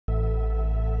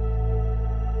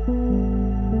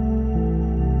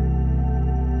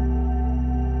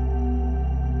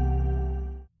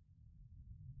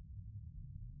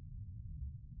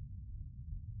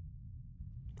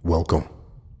Welcome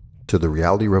to the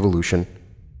Reality Revolution.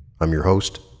 I'm your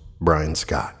host, Brian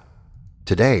Scott.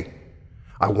 Today,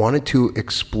 I wanted to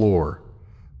explore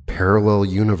parallel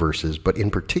universes, but in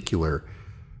particular,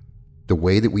 the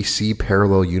way that we see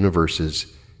parallel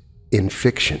universes in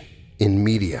fiction, in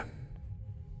media.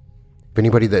 If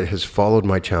anybody that has followed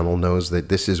my channel knows that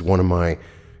this is one of my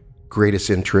greatest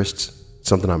interests,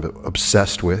 something I'm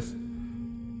obsessed with.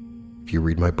 If you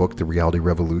read my book, The Reality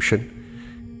Revolution,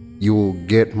 you will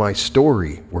get my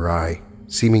story where I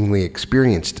seemingly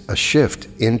experienced a shift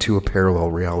into a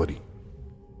parallel reality.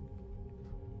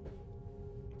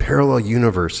 Parallel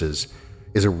universes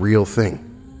is a real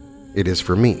thing. It is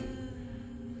for me.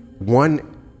 One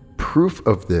proof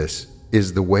of this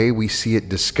is the way we see it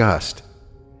discussed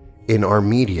in our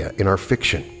media, in our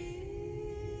fiction.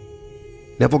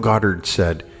 Neville Goddard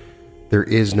said, "There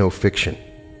is no fiction,"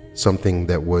 something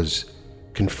that was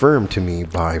confirmed to me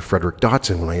by Frederick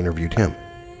Dotson when I interviewed him.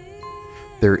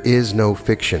 There is no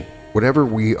fiction. Whatever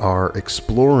we are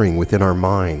exploring within our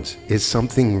minds is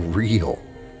something real.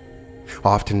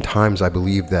 Oftentimes, I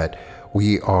believe that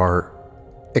we are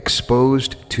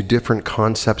exposed to different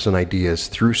concepts and ideas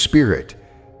through spirit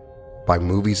by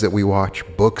movies that we watch,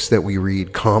 books that we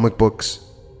read, comic books.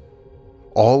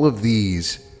 All of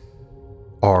these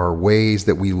are ways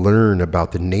that we learn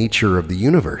about the nature of the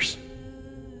universe.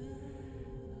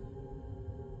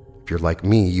 If you're like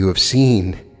me, you have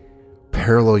seen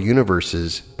parallel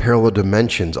universes, parallel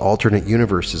dimensions, alternate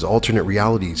universes, alternate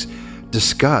realities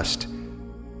discussed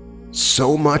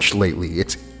so much lately.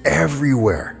 It's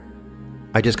everywhere.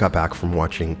 I just got back from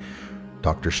watching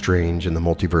Doctor Strange and the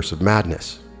Multiverse of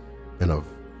Madness. And of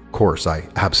course, I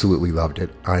absolutely loved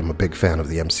it. I'm a big fan of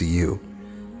the MCU.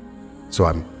 So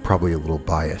I'm probably a little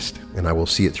biased, and I will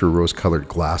see it through rose-colored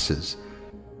glasses.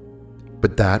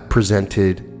 But that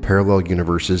presented parallel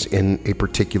universes in a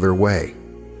particular way.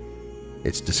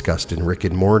 It's discussed in Rick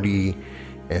and Morty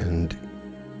and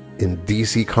in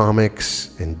DC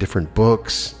Comics and different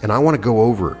books. And I want to go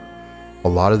over a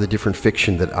lot of the different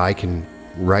fiction that I can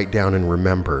write down and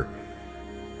remember,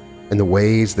 and the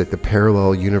ways that the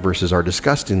parallel universes are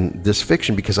discussed in this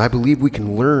fiction, because I believe we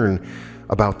can learn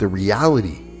about the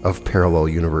reality of parallel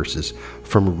universes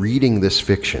from reading this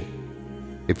fiction.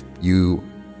 If you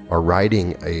are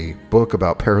writing a book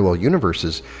about parallel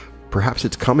universes, perhaps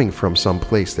it's coming from some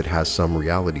place that has some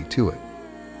reality to it.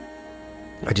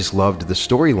 I just loved the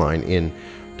storyline in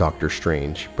Doctor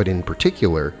Strange, but in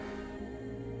particular,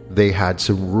 they had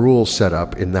some rules set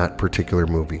up in that particular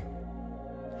movie.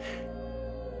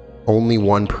 Only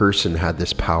one person had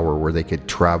this power where they could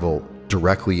travel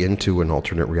directly into an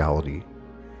alternate reality.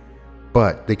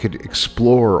 But they could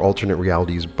explore alternate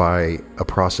realities by a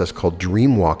process called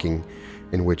dream walking,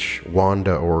 in which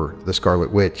Wanda, or the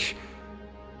Scarlet Witch,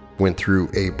 went through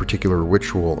a particular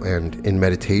ritual, and in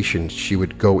meditation she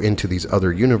would go into these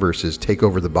other universes, take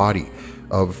over the body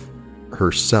of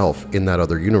herself in that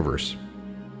other universe.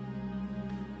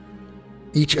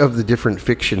 Each of the different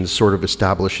fictions sort of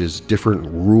establishes different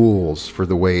rules for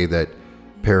the way that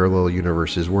parallel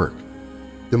universes work.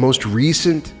 The most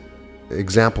recent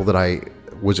example that I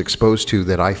was exposed to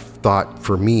that I thought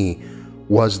for me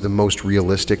was the most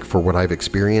realistic for what I've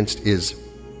experienced is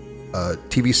a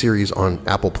TV series on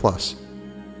Apple Plus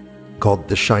called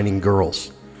The Shining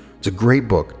Girls. It's a great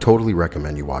book, totally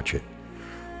recommend you watch it.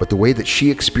 But the way that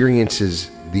she experiences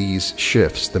these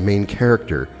shifts, the main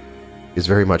character, is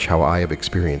very much how I have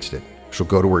experienced it. She'll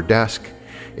go to her desk,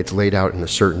 it's laid out in a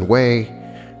certain way,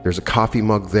 there's a coffee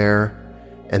mug there,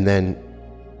 and then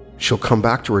she'll come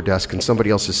back to her desk and somebody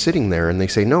else is sitting there and they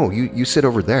say, "No, you sit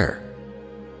over there."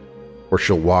 Or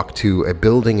she'll walk to a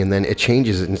building and then it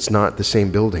changes and it's not the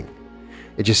same building.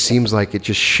 It just seems like it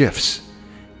just shifts.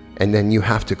 And then you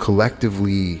have to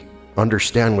collectively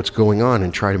understand what's going on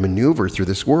and try to maneuver through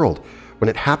this world. When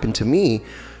it happened to me,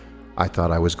 I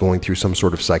thought I was going through some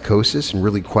sort of psychosis and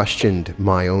really questioned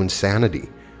my own sanity.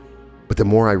 But the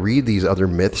more I read these other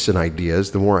myths and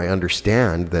ideas, the more I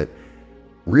understand that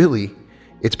really,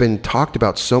 it's been talked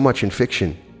about so much in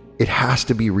fiction, it has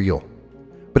to be real.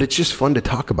 But it's just fun to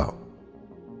talk about.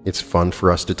 It's fun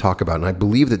for us to talk about. And I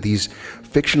believe that these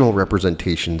fictional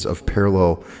representations of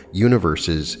parallel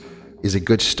universes is a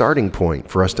good starting point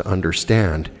for us to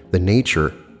understand the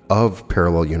nature of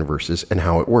parallel universes and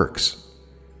how it works.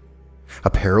 A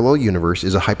parallel universe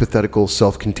is a hypothetical,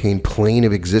 self-contained plane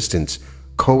of existence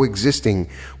coexisting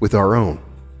with our own.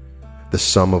 The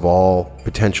sum of all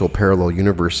potential parallel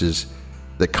universes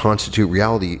that constitute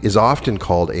reality is often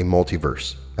called a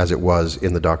multiverse, as it was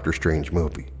in the Doctor Strange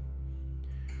movie.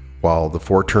 While the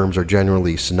four terms are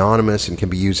generally synonymous and can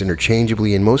be used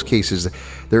interchangeably, in most cases,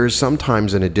 there is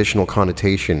sometimes an additional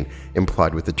connotation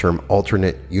implied with the term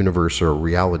alternate universe or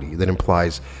reality that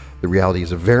implies the reality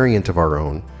is a variant of our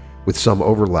own, with some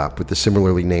overlap with the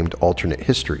similarly named alternate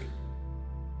history.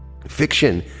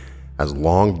 Fiction has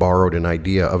long borrowed an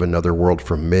idea of another world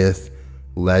from myth,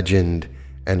 legend,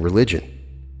 and religion.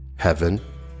 Heaven,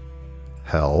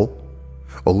 hell,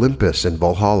 Olympus, and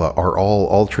Valhalla are all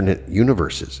alternate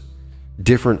universes,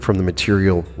 different from the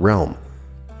material realm.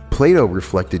 Plato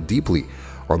reflected deeply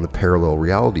on the parallel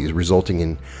realities, resulting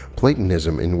in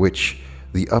Platonism, in which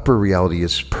the upper reality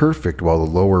is perfect while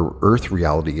the lower earth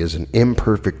reality is an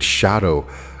imperfect shadow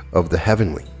of the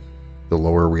heavenly. The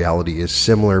lower reality is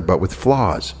similar but with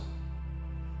flaws.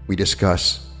 We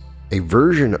discuss a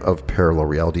version of parallel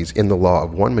realities in the Law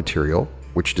of One material,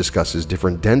 which discusses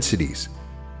different densities.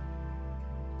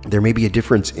 There may be a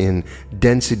difference in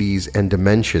densities and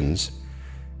dimensions,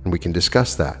 and we can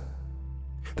discuss that.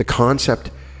 The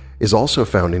concept is also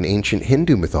found in ancient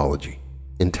Hindu mythology,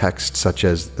 in texts such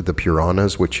as the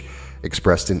Puranas, which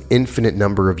expressed an infinite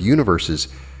number of universes,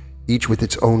 each with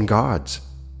its own gods.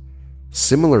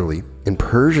 Similarly, in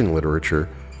Persian literature,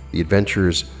 the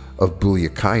adventures of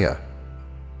Bulyakaya,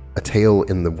 a tale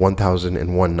in the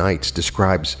 1001 Nights,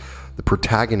 describes the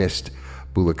protagonist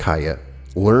Bulyakaya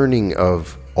learning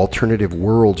of alternative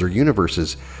worlds or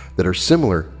universes that are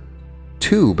similar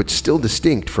to but still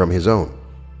distinct from his own.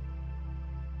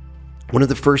 One of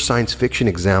the first science fiction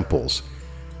examples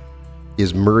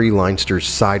is Murray Leinster's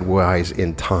Sidewise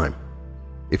in Time.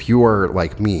 If you are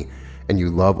like me and you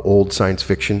love old science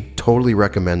fiction, totally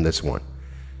recommend this one.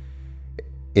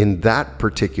 In that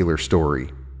particular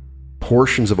story,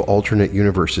 portions of alternate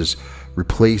universes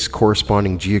replace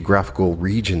corresponding geographical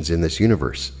regions in this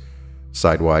universe.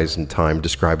 Sidewise in Time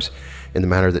describes in the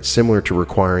manner that's similar to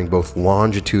requiring both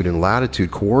longitude and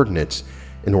latitude coordinates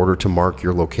in order to mark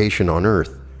your location on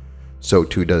Earth. So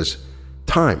too does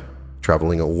time.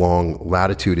 Traveling along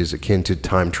latitude is akin to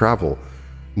time travel,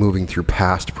 moving through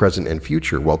past, present, and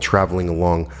future, while traveling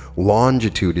along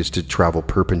longitude is to travel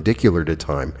perpendicular to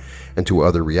time and to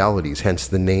other realities, hence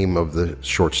the name of the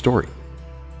short story.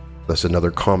 Thus,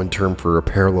 another common term for a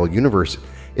parallel universe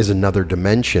is another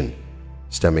dimension,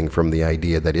 stemming from the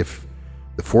idea that if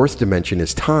the fourth dimension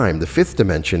is time, the fifth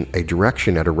dimension, a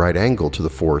direction at a right angle to the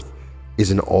fourth, is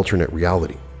an alternate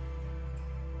reality.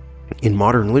 In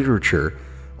modern literature,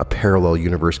 a parallel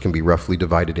universe can be roughly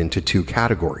divided into two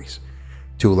categories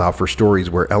to allow for stories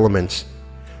where elements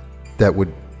that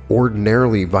would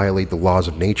ordinarily violate the laws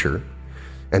of nature,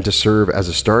 and to serve as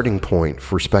a starting point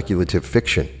for speculative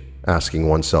fiction, asking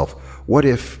oneself, what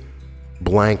if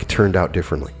blank turned out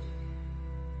differently?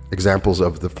 Examples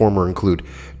of the former include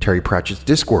Terry Pratchett's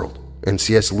Discworld and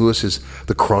C.S. Lewis's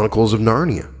The Chronicles of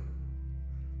Narnia,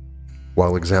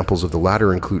 while examples of the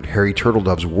latter include Harry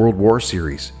Turtledove's World War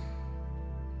series.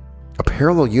 A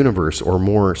parallel universe, or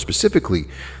more specifically,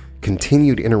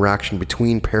 continued interaction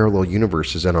between parallel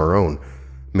universes and our own,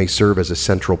 may serve as a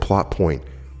central plot point,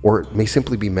 or it may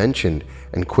simply be mentioned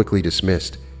and quickly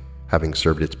dismissed, having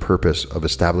served its purpose of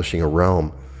establishing a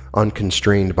realm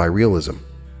unconstrained by realism.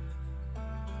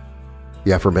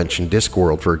 The aforementioned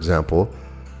Discworld, for example,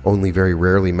 only very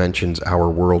rarely mentions our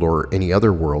world or any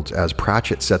other worlds, as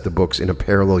Pratchett set the books in a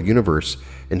parallel universe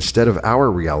instead of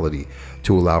our reality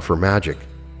to allow for magic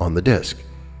on the disc.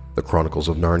 The Chronicles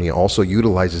of Narnia also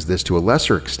utilizes this to a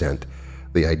lesser extent.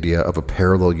 The idea of a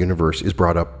parallel universe is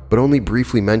brought up, but only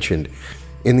briefly mentioned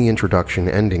in the introduction,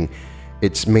 ending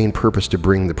its main purpose to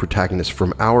bring the protagonist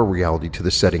from our reality to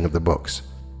the setting of the books.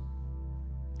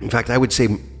 In fact, I would say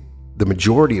the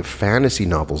majority of fantasy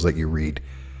novels that you read,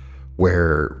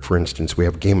 where, for instance, we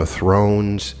have Game of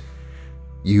Thrones,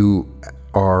 you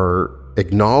are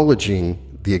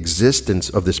acknowledging the existence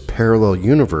of this parallel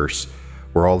universe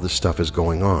where all this stuff is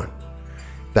going on.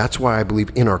 That's why I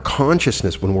believe in our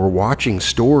consciousness, when we're watching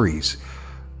stories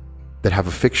that have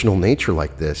a fictional nature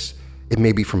like this, it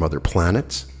may be from other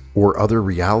planets or other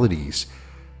realities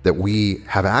that we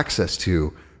have access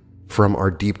to from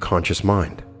our deep conscious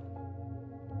mind.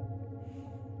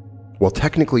 While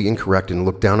technically incorrect and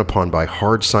looked down upon by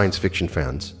hard science fiction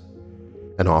fans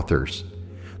and authors,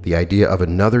 the idea of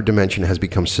another dimension has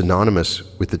become synonymous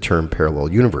with the term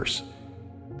parallel universe.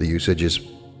 The usage is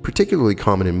particularly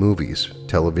common in movies,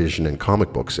 television, and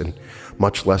comic books, and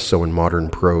much less so in modern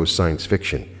prose science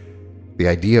fiction. The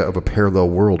idea of a parallel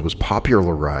world was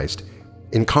popularized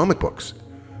in comic books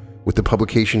with the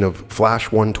publication of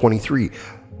Flash 123,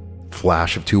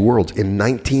 Flash of Two Worlds, in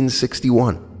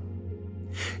 1961.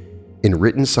 In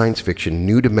written science fiction,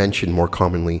 new dimension more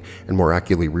commonly and more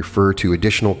accurately refer to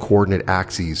additional coordinate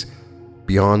axes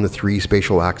beyond the three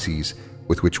spatial axes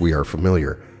with which we are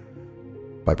familiar.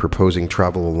 By proposing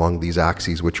travel along these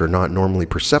axes, which are not normally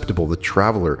perceptible, the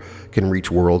traveler can reach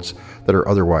worlds that are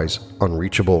otherwise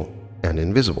unreachable and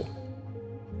invisible.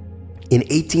 In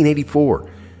 1884,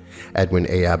 Edwin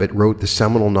A. Abbott wrote the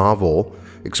seminal novel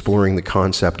exploring the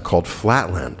concept called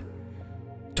Flatland.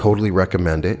 Totally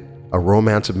recommend it. A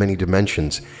romance of many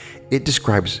dimensions. It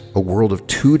describes a world of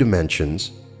two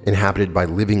dimensions inhabited by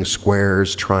living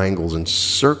squares, triangles, and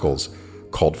circles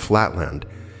called Flatland,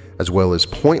 as well as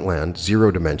Pointland,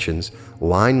 0 dimensions,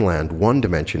 Lineland, 1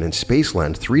 dimension, and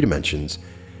Spaceland, 3 dimensions,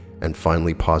 and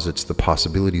finally posits the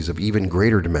possibilities of even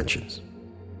greater dimensions.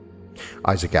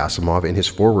 Isaac Asimov, in his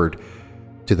foreword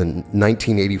to the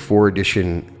 1984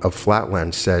 edition of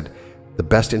Flatland, said, "The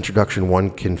best introduction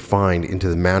one can find into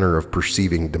the manner of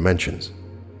perceiving dimensions."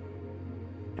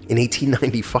 In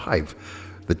 1895,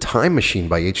 The Time Machine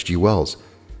by H.G. Wells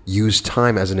used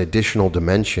time as an additional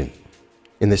dimension,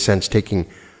 in the sense taking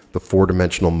the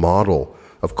four-dimensional model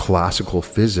of classical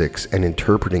physics and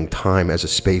interpreting time as a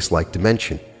space-like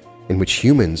dimension in which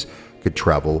humans could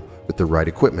travel with the right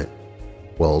equipment.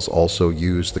 Wells also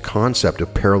used the concept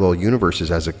of parallel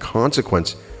universes as a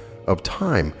consequence of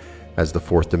time as the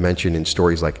fourth dimension in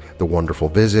stories like The Wonderful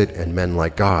Visit and Men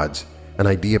Like Gods, an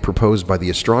idea proposed by the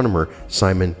astronomer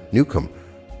Simon Newcomb,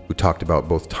 who talked about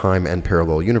both time and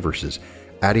parallel universes.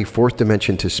 Add a fourth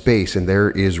dimension to space and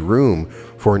there is room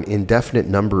for an indefinite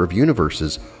number of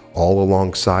universes all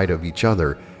alongside of each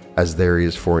other, as there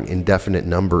is for an indefinite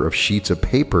number of sheets of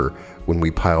paper when we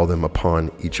pile them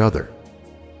upon each other.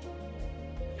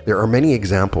 There are many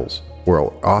examples where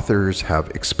authors have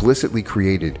explicitly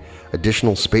created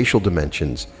additional spatial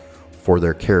dimensions for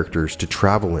their characters to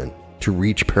travel in, to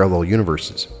reach parallel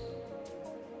universes.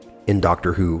 In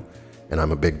Doctor Who, and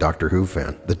I'm a big Doctor Who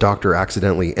fan, the Doctor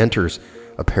accidentally enters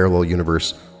a parallel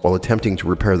universe while attempting to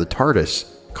repair the TARDIS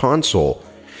console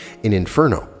in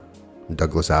Inferno.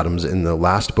 Douglas Adams, in the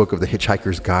last book of the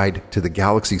Hitchhiker's Guide to the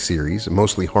Galaxy series,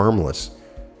 Mostly Harmless,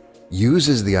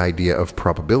 uses the idea of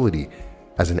probability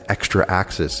as an extra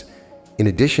axis in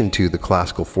addition to the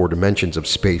classical four dimensions of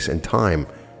space and time,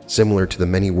 similar to the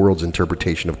many worlds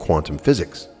interpretation of quantum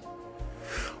physics.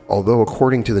 Although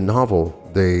according to the novel,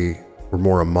 they were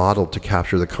more a model to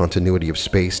capture the continuity of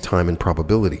space, time, and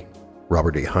probability.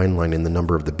 Robert A. Heinlein, in The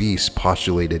Number of the Beast,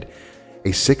 postulated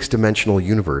a six-dimensional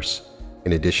universe.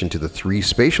 In addition to the three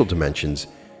spatial dimensions,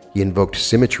 he invoked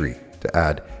symmetry to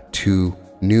add two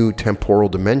new temporal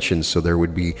dimensions, so there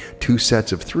would be two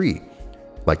sets of three.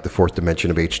 Like the fourth dimension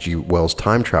of H.G. Wells'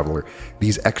 Time Traveler,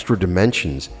 these extra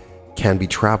dimensions can be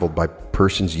traveled by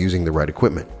persons using the right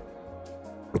equipment.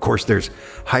 Of course, there's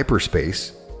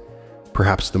hyperspace,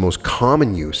 perhaps the most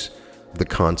common use of the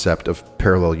concept of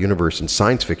parallel universe in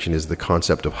science fiction is the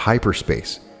concept of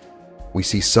hyperspace. We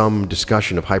see some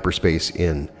discussion of hyperspace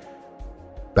in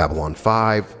Babylon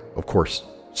 5, of course,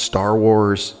 Star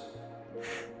Wars.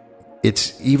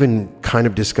 It's even kind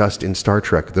of discussed in Star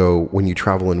Trek, though when you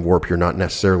travel in warp, you're not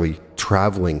necessarily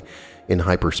traveling in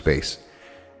hyperspace.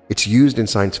 It's used in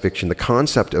science fiction. The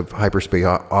concept of hyperspace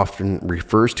often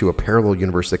refers to a parallel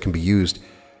universe that can be used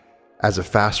as a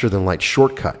faster-than-light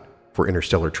shortcut for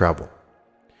interstellar travel.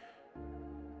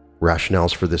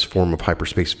 Rationales for this form of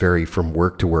hyperspace vary from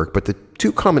work to work, but the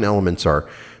two common elements are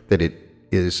that it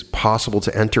is possible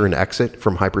to enter and exit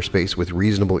from hyperspace with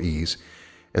reasonable ease,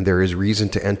 and there is reason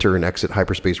to enter and exit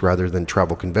hyperspace rather than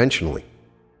travel conventionally.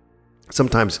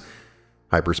 Sometimes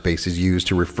hyperspace is used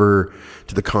to refer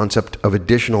to the concept of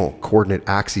additional coordinate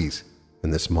axes. In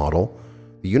this model,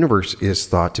 the universe is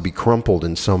thought to be crumpled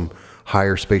in some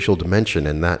higher spatial dimension,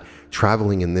 and that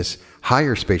traveling in this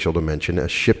higher spatial dimension, a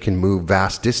ship can move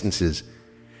vast distances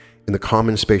in the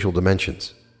common spatial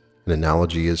dimensions. An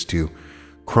analogy is to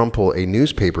crumple a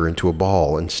newspaper into a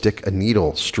ball and stick a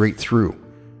needle straight through.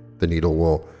 The needle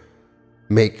will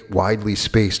make widely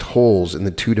spaced holes in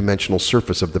the two-dimensional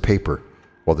surface of the paper.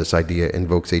 While this idea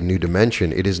invokes a new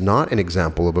dimension, it is not an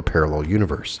example of a parallel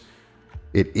universe.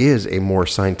 It is a more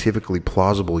scientifically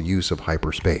plausible use of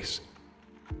hyperspace.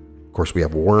 Of course, we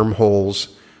have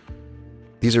wormholes.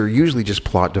 These are usually just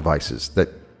plot devices that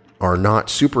are not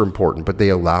super important, but they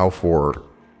allow for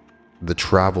the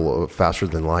travel of faster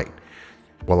than light.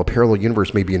 While a parallel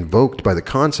universe may be invoked by the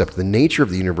concept, the nature of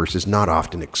the universe is not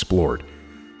often explored.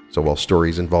 So while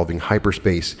stories involving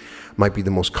hyperspace might be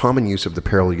the most common use of the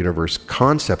parallel universe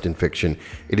concept in fiction,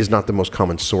 it is not the most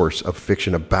common source of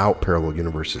fiction about parallel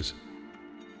universes.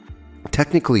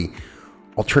 Technically,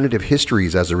 alternative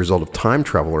histories as a result of time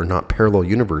travel are not parallel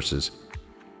universes.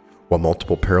 While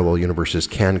multiple parallel universes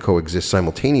can coexist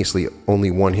simultaneously, only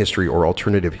one history or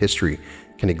alternative history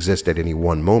can exist at any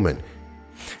one moment,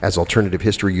 as alternative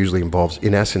history usually involves,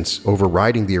 in essence,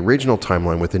 overriding the original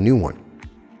timeline with a new one.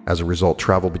 As a result,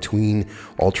 travel between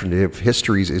alternative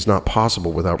histories is not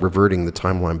possible without reverting the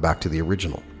timeline back to the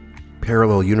original.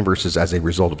 Parallel universes, as a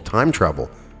result of time travel,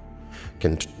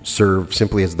 can serve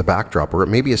simply as the backdrop, or it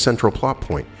may be a central plot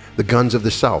point. The Guns of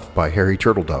the South by Harry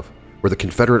Turtledove, where the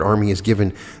Confederate Army is given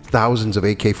thousands of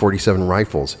AK-47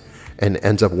 rifles and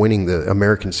ends up winning the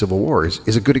American Civil War,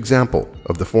 is a good example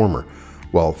of the former.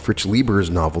 While Fritz Leiber's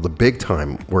novel, The Big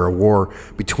Time, where a war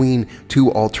between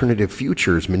two alternative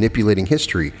futures manipulating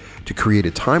history to create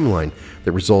a timeline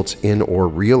that results in or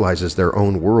realizes their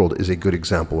own world, is a good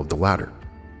example of the latter.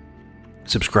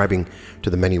 Subscribing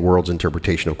to the many worlds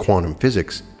interpretation of quantum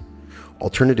physics,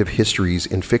 alternative histories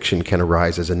in fiction can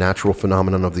arise as a natural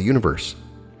phenomenon of the universe.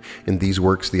 In these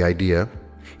works, the idea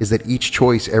is that each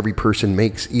choice every person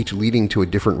makes, each leading to a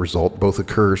different result, both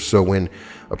occurs. So when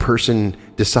a person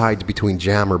decides between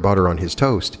jam or butter on his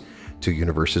toast, two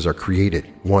universes are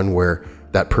created, one where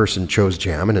that person chose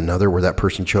jam and another where that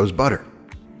person chose butter.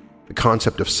 The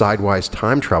concept of sidewise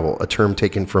time travel, a term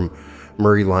taken from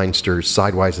Murray Leinster's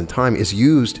Sidewise in Time, is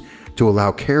used to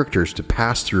allow characters to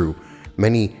pass through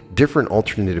many different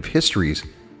alternative histories,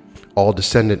 all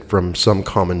descended from some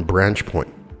common branch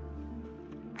point.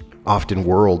 Often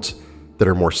worlds that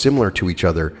are more similar to each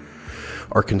other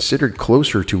are considered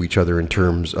closer to each other in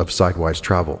terms of sidewise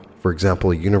travel. For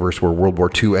example, a universe where World War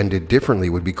II ended differently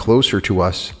would be closer to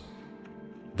us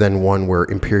than one where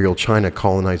Imperial China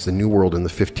colonized the New World in the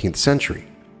 15th century.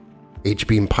 H.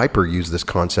 Beam Piper used this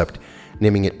concept,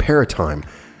 naming it paratime,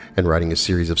 and writing a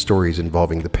series of stories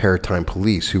involving the paratime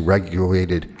police who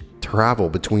regulated travel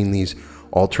between these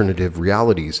alternative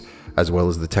realities, as well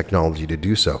as the technology to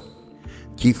do so.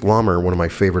 Keith Laumer, one of my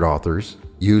favorite authors,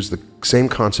 used the same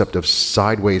concept of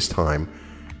sideways time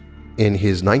in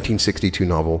his 1962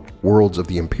 novel, Worlds of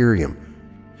the Imperium.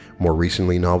 More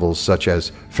recently, novels such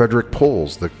as Frederick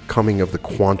Pohl's The Coming of the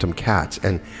Quantum Cats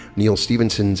and Neil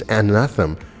Stephenson's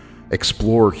Anathema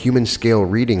explore human-scale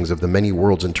readings of the many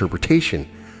worlds interpretation,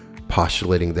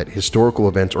 postulating that historical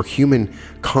events or human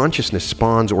consciousness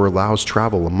spawns or allows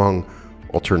travel among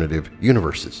alternative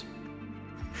universes.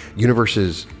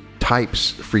 Universes types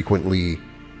frequently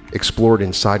explored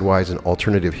in sidewise and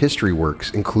alternative history works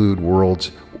include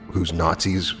worlds whose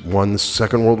Nazis won the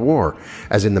Second World War,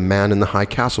 as in The Man in the High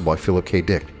Castle by Philip K.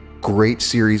 Dick. Great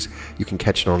series, you can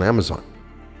catch it on Amazon.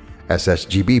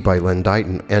 SSGB by Len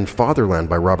Deighton and Fatherland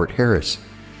by Robert Harris.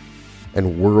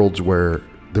 And worlds where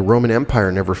the Roman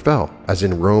Empire never fell, as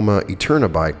in Roma Eterna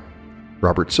by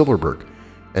Robert Silverberg,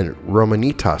 and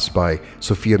Romanitas by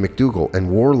Sophia McDougall,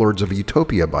 and Warlords of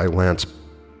Utopia by Lance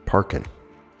Parkin.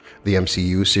 The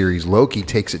MCU series Loki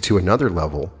takes it to another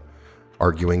level,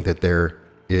 arguing that there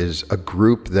is a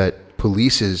group that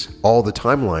polices all the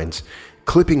timelines,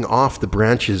 clipping off the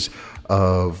branches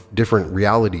of different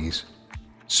realities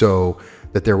so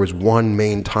that there was one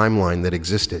main timeline that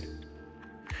existed,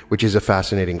 which is a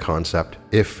fascinating concept.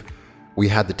 If we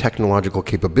had the technological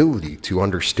capability to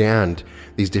understand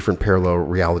these different parallel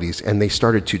realities and they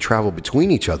started to travel between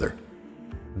each other,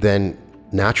 then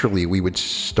naturally we would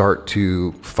start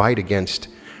to fight against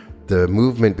the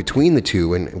movement between the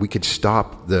two, and we could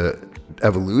stop the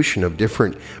evolution of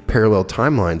different parallel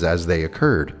timelines as they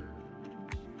occurred.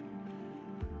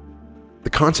 The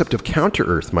concept of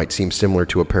counter-Earth might seem similar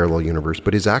to a parallel universe,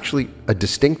 but is actually a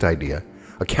distinct idea.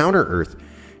 A counter-Earth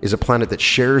is a planet that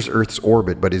shares Earth's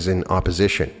orbit but is in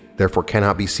opposition, therefore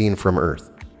cannot be seen from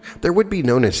Earth. There would be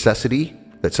no necessity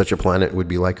that such a planet would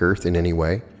be like Earth in any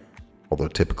way, although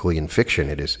typically in fiction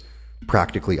it is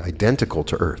practically identical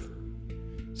to Earth.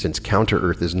 Since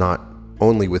counter-Earth is not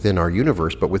only within our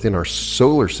universe but within our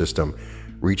solar system,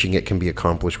 reaching it can be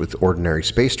accomplished with ordinary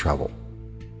space travel.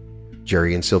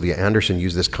 Jerry and Sylvia Anderson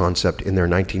used this concept in their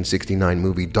 1969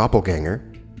 movie Doppelganger,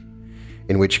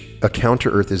 in which a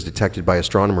counter-Earth is detected by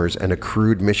astronomers and a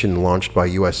crewed mission launched by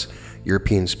U.S.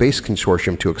 European Space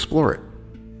Consortium to explore it.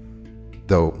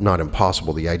 Though not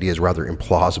impossible, the idea is rather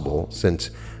implausible,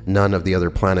 since none of the other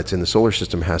planets in the solar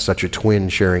system has such a twin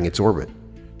sharing its orbit.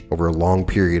 Over a long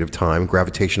period of time,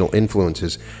 gravitational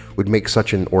influences would make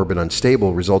such an orbit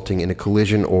unstable, resulting in a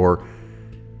collision or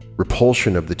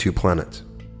repulsion of the two planets.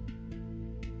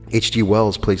 H.G.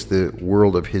 Wells placed the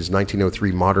world of his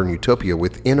 1903 modern utopia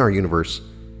within our universe,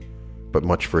 but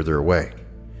much further away.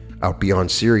 Out beyond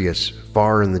Sirius,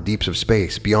 far in the deeps of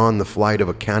space, beyond the flight of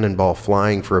a cannonball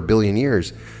flying for 1 billion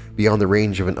years, beyond the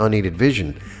range of an unaided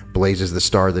vision, blazes the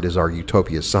star that is our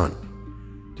utopia's sun.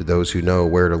 To those who know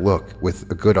where to look,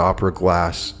 with a good opera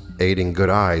glass aiding good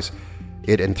eyes,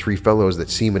 it and three fellows that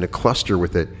seem in a cluster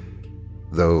with it,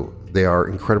 though they are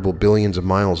incredible billions of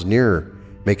miles nearer,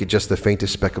 make it just the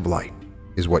faintest speck of light,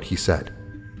 is what he said.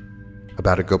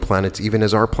 About it go planets even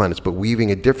as our planets, but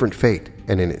weaving a different fate,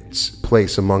 and in its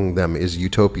place among them is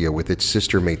Utopia with its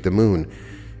sister mate, the moon.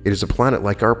 It is a planet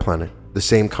like our planet, the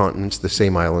same continents, the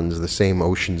same islands, the same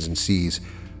oceans and seas.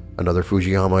 Another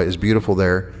Fujiyama is beautiful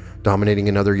there, dominating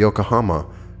another Yokohama,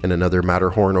 and another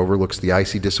Matterhorn overlooks the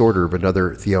icy disorder of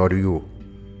another Theodorou.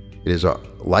 It is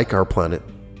like our planet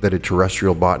that a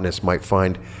terrestrial botanist might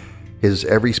find his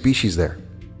every species there,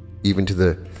 even to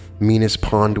the meanest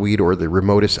pondweed or the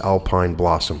remotest alpine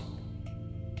blossom.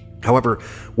 However,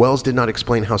 Wells did not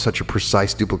explain how such a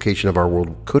precise duplication of our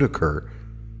world could occur,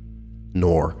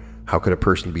 nor how could a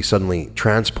person be suddenly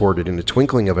transported in a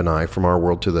twinkling of an eye from our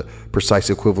world to the precise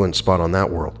equivalent spot on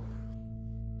that world.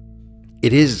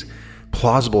 It is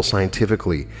plausible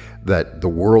scientifically that the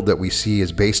world that we see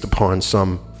is based upon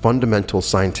some fundamental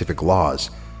scientific laws.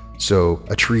 So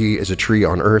a tree is a tree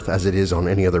on Earth as it is on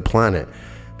any other planet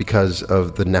because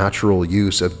of the natural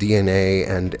use of DNA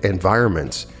and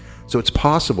environments. So it's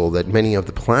possible that many of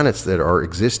the planets that are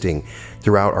existing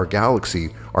throughout our galaxy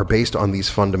are based on these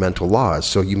fundamental laws.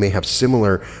 So you may have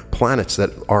similar planets that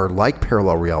are like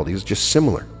parallel realities, just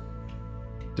similar,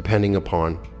 depending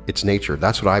upon its nature.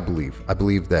 That's what I believe. I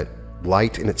believe that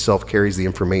light in itself carries the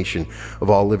information of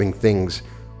all living things.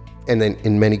 And then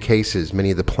in many cases,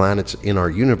 many of the planets in our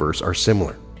universe are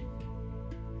similar.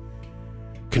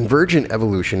 Convergent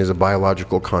evolution is a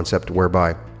biological concept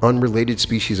whereby unrelated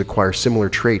species acquire similar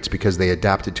traits because they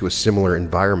adapted to a similar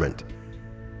environment.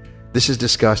 This is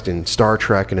discussed in Star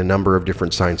Trek and a number of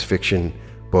different science fiction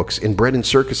books. In Bread and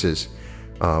Circuses,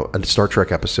 a Star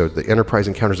Trek episode, the Enterprise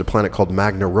encounters a planet called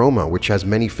Magna Roma, which has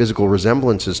many physical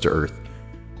resemblances to Earth,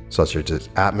 such as its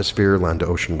atmosphere,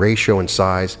 land-to-ocean ratio, and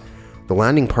size. The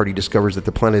landing party discovers that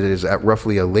the planet is at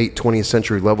roughly a late 20th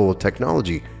century level of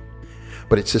technology,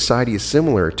 but its society is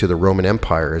similar to the Roman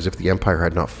Empire, as if the empire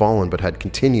had not fallen but had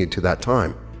continued to that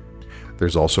time.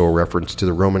 There's also a reference to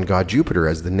the Roman god Jupiter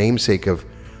as the namesake of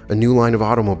a new line of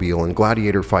automobile, and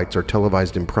gladiator fights are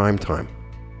televised in prime time.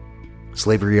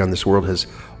 Slavery on this world has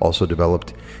also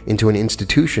developed into an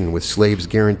institution with slaves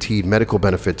guaranteed medical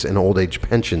benefits and old age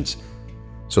pensions,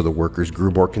 so the workers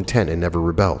grew more content and never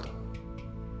rebelled.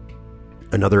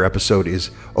 Another episode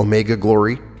is Omega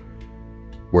Glory,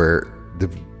 where the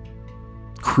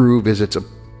crew visits a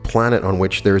planet on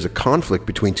which there is a conflict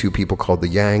between two people called the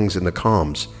Yangs and the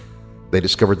Coms. They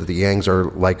discovered that the Yangs are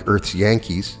like Earth's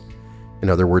Yankees, in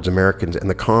other words, Americans, and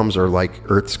the Coms are like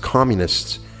Earth's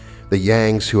communists. The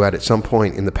Yangs, who had at some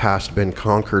point in the past been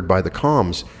conquered by the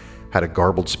Coms, had a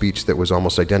garbled speech that was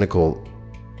almost identical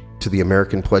to the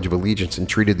American Pledge of Allegiance and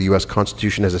treated the U.S.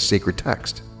 Constitution as a sacred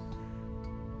text.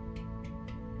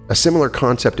 A similar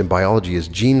concept in biology is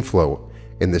gene flow.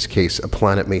 In this case, a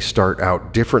planet may start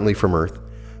out differently from Earth,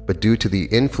 but due to the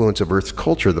influence of Earth's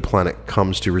culture, the planet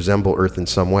comes to resemble Earth in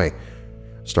some way.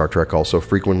 Star Trek also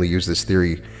frequently used this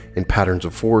theory in Patterns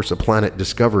of Force, a planet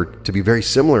discovered to be very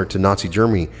similar to Nazi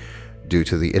Germany due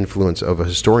to the influence of a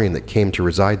historian that came to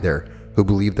reside there, who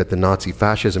believed that the Nazi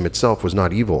fascism itself was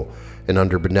not evil, and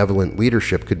under benevolent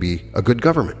leadership could be a good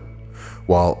government.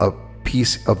 While a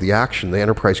piece of the action, the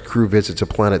Enterprise crew visits a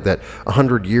planet that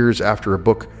 100 years after a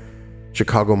book,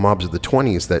 Chicago Mobs of the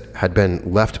 20s, that had been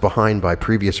left behind by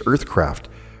previous Earthcraft,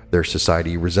 their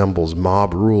society resembles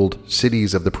mob-ruled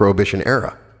cities of the Prohibition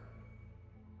era.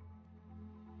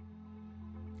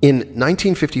 In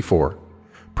 1954,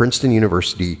 Princeton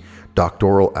University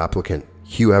doctoral applicant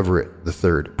Hugh Everett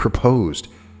III proposed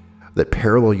that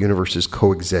parallel universes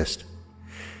coexist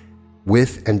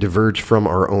with and diverge from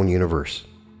our own universe.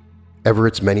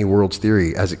 Everett's many worlds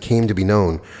theory, as it came to be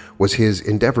known, was his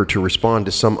endeavor to respond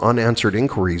to some unanswered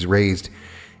inquiries raised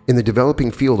in the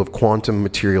developing field of quantum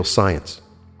material science.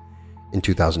 In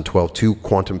 2012, two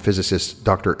quantum physicists,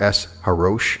 Dr. S.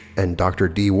 Harosh and Dr.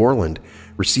 D. Warland,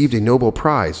 received a Nobel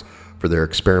Prize for their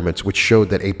experiments which showed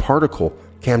that a particle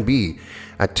can be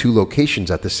at two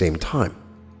locations at the same time.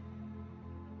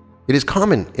 It is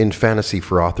common in fantasy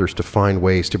for authors to find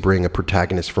ways to bring a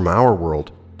protagonist from our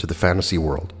world to the fantasy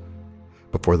world.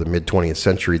 Before the mid-20th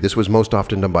century, this was most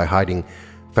often done by hiding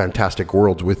fantastic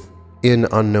worlds within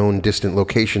unknown distant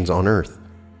locations on Earth.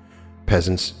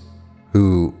 Peasants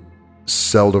who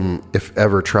seldom, if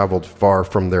ever, traveled far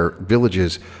from their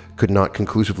villages could not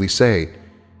conclusively say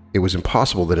it was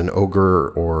impossible that an ogre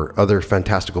or other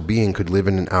fantastical being could live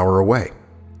in an hour away.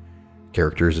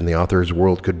 Characters in the author's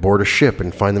world could board a ship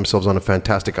and find themselves on a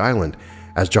fantastic island,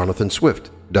 as Jonathan Swift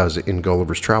does in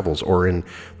Gulliver's Travels, or in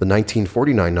the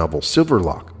 1949 novel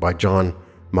Silverlock by John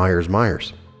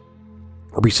Myers,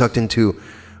 or be sucked into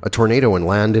a tornado and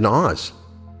land in Oz.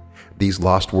 These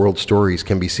lost world stories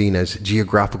can be seen as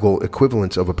geographical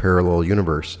equivalents of a parallel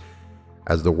universe,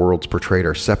 as the worlds portrayed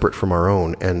are separate from our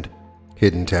own and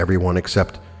hidden to everyone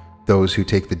except those who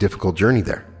take the difficult journey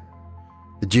there.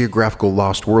 The geographical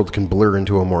lost world can blur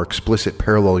into a more explicit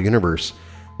parallel universe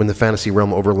when the fantasy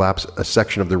realm overlaps a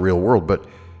section of the real world, but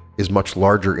is much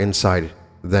larger inside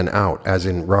than out, as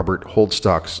in Robert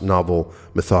Holdstock's novel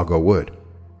Mythago Wood.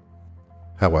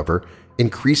 However,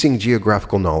 increasing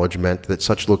geographical knowledge meant that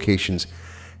such locations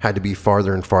had to be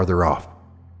farther and farther off.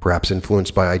 Perhaps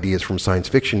influenced by ideas from science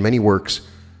fiction, many works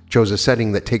chose a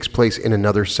setting that takes place in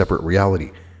another separate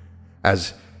reality.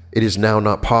 As it is now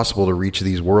not possible to reach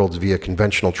these worlds via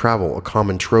conventional travel, a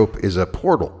common trope is a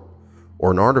portal,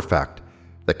 or an artifact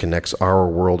that connects our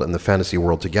world and the fantasy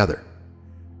world together.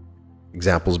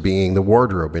 Examples being the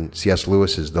wardrobe in C.S.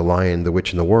 Lewis's The Lion, the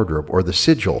Witch, and the Wardrobe, or the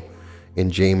sigil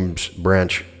in James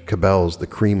Branch Cabell's The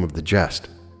Cream of the Jest.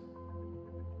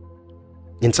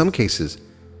 In some cases,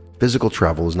 physical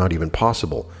travel is not even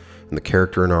possible, and the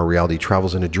character in our reality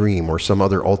travels in a dream or some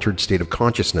other altered state of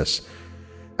consciousness,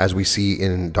 as we see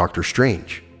in Doctor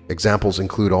Strange. Examples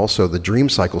include also the dream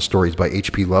cycle stories by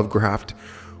H.P. Lovecraft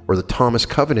or the Thomas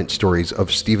Covenant stories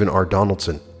of Stephen R.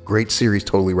 Donaldson. Great series,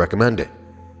 totally recommend it.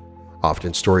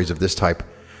 Often stories of this type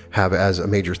have as a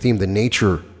major theme the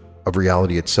nature of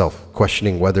reality itself,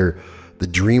 questioning whether the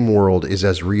dream world is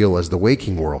as real as the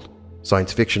waking world.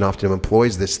 Science fiction often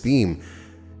employs this theme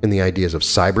in the ideas of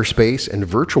cyberspace and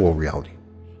virtual reality.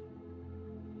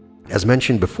 As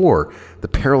mentioned before, the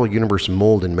parallel universe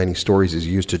mold in many stories is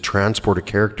used to transport a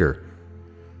character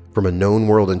from a known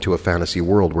world into a fantasy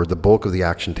world where the bulk of the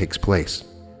action takes place.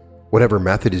 Whatever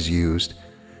method is used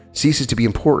ceases to be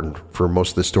important for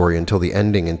most of the story until the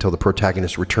ending, until the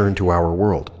protagonists return to our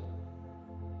world.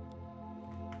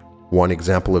 One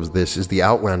example of this is the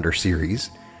Outlander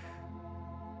series,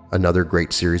 another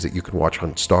great series that you can watch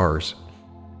on Starz,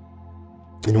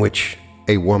 in which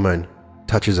a woman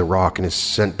touches a rock and is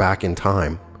sent back in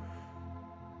time.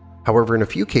 However, in a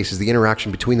few cases, the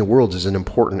interaction between the worlds is an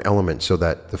important element so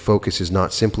that the focus is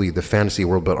not simply the fantasy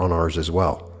world but on ours as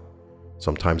well.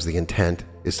 Sometimes the intent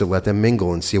is to let them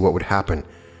mingle and see what would happen,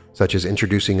 such as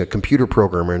introducing a computer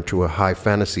programmer into a high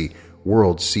fantasy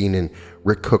world seen in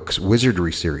Rick Cook's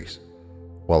Wizardry series,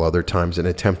 while other times an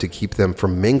attempt to keep them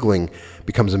from mingling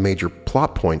becomes a major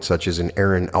plot point, such as in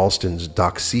Aaron Alston's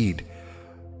Dock Seed.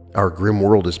 Our grim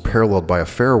world is paralleled by a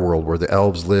fair world where the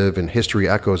elves live and history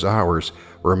echoes ours,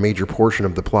 where a major portion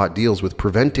of the plot deals with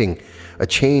preventing a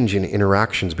change in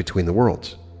interactions between the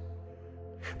worlds.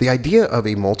 The idea of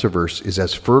a multiverse is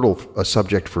as fertile a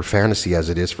subject for fantasy as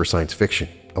it is for science fiction,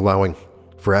 allowing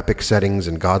for epic settings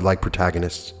and godlike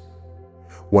protagonists.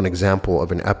 One example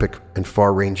of an epic and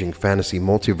far-ranging fantasy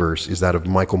multiverse is that of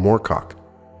Michael Moorcock,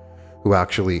 who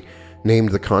actually named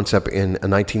the concept in a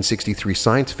 1963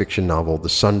 science fiction novel, The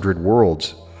Sundred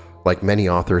Worlds. Like many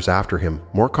authors after him,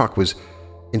 Moorcock was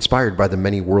inspired by the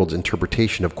many worlds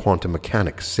interpretation of quantum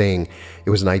mechanics, saying it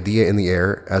was an idea in the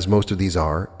air, as most of these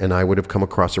are, and I would have come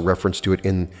across a reference to it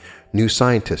in New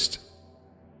Scientist.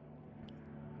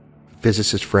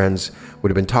 Physicist friends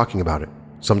would have been talking about it.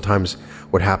 Sometimes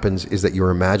what happens is that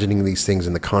you're imagining these things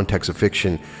in the context of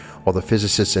fiction, while the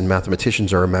physicists and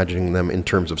mathematicians are imagining them in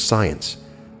terms of science.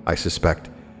 I suspect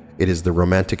it is the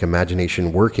romantic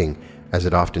imagination working, as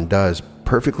it often does,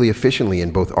 perfectly efficiently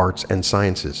in both arts and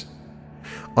sciences.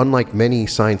 Unlike many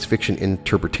science fiction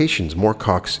interpretations,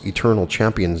 Moorcock's Eternal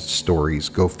Champions stories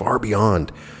go far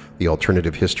beyond the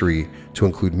alternative history to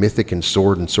include mythic and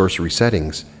sword and sorcery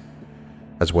settings,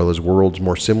 as well as worlds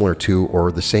more similar to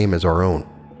or the same as our own.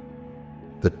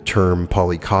 The term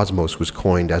polycosmos was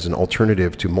coined as an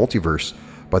alternative to multiverse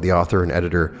by the author and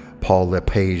editor Paul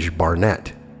Lepage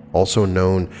Barnett, also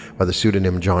known by the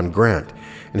pseudonym John Grant,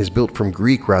 and is built from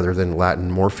Greek rather than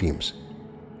Latin morphemes.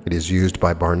 It is used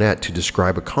by Barnett to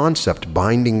describe a concept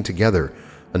binding together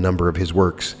a number of his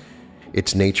works,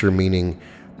 its nature meaning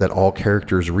that all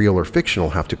characters, real or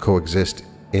fictional, have to coexist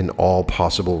in all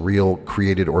possible real,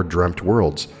 created, or dreamt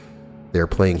worlds. They are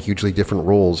playing hugely different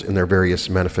roles in their various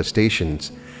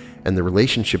manifestations, and the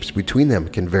relationships between them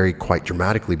can vary quite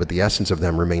dramatically, but the essence of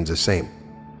them remains the same.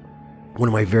 One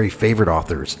of my very favorite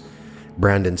authors,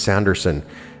 Brandon Sanderson,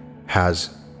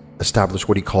 has established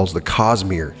what he calls the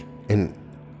cosmere, and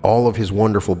all of his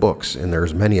wonderful books, and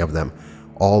there's many of them,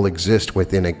 all exist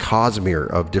within a cosmere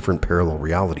of different parallel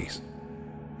realities.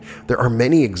 There are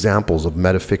many examples of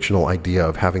metafictional idea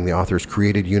of having the author's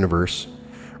created universe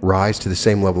rise to the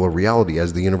same level of reality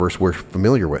as the universe we're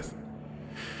familiar with.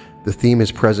 The theme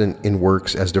is present in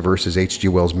works as diverse as H.G.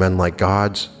 Wells' Men Like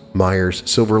Gods, Myers'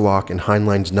 Silverlock, and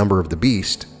Heinlein's Number of the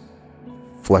Beast.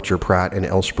 Fletcher Pratt and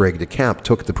L. Sprague de Camp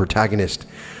took the protagonist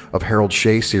of Harold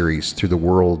Shea series through the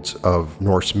worlds of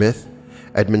Norse myth,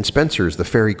 Edmund Spenser's The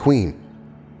Fairy Queen,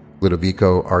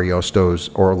 Ludovico Ariosto's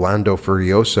Orlando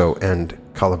Furioso, and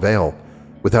Calavale,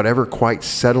 without ever quite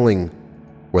settling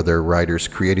whether writers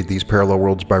created these parallel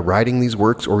worlds by writing these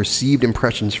works or received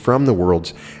impressions from the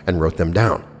worlds and wrote them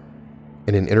down.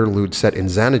 In an interlude set in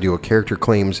Xanadu, a character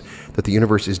claims that the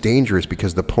universe is dangerous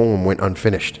because the poem went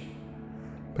unfinished.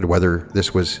 But whether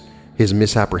this was his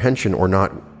misapprehension or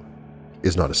not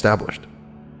is not established.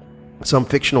 Some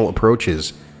fictional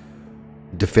approaches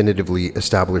definitively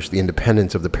establish the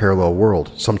independence of the parallel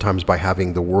world, sometimes by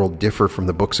having the world differ from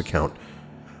the book's account.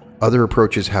 Other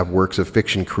approaches have works of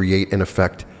fiction create and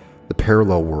affect the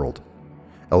parallel world.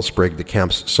 L. Sprague de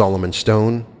Camp's Solomon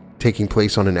Stone, taking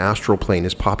place on an astral plane,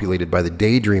 is populated by the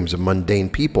daydreams of mundane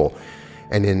people,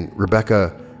 and in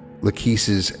Rebecca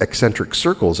Laquisse's Eccentric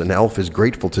Circles, an elf is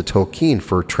grateful to Tolkien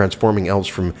for transforming elves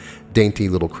from dainty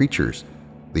little creatures.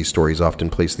 These stories often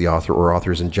place the author or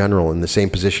authors in general in the same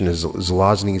position as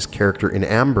Zelazny's character in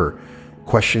Amber,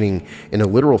 questioning in a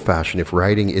literal fashion if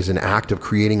writing is an act of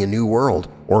creating a new world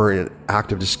or an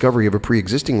act of discovery of a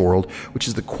pre-existing world, which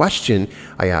is the question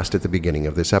I asked at the beginning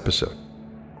of this episode.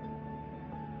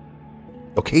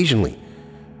 Occasionally,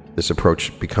 this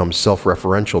approach becomes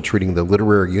self-referential, treating the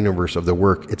literary universe of the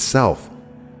work itself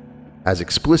as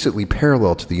explicitly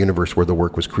parallel to the universe where the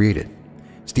work was created.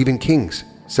 Stephen King's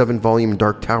 7-volume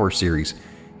Dark Tower series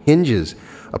hinges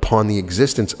upon the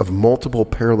existence of multiple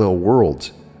parallel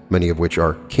worlds, many of which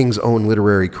are King's own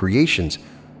literary creations.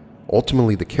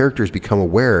 Ultimately, the characters become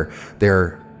aware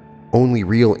they're only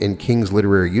real in King's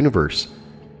literary universe.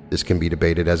 This can be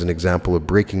debated as an example of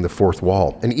breaking the fourth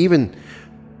wall, and even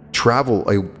travel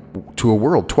to a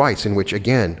world twice in which,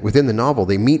 again, within the novel,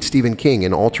 they meet Stephen King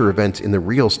and alter events in the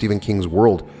real Stephen King's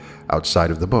world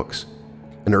outside of the books.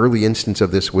 An early instance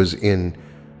of this was in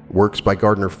works by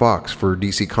Gardner Fox for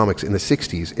DC Comics in the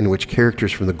 60s, in which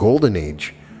characters from the Golden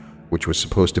Age, which was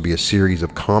supposed to be a series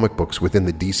of comic books within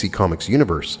the DC Comics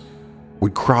universe,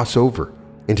 would cross over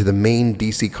into the main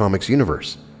DC Comics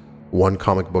universe. One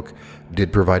comic book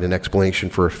did provide an explanation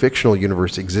for a fictional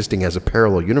universe existing as a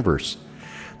parallel universe.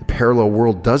 The parallel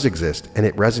world does exist, and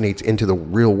it resonates into the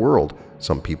real world.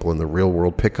 Some people in the real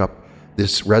world pick up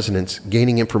this resonance,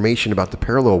 gaining information about the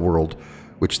parallel world,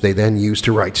 which they then use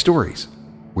to write stories,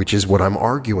 which is what I'm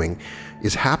arguing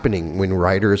is happening when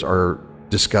writers are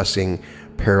discussing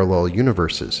parallel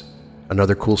universes.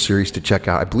 Another cool series to check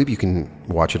out, I believe you can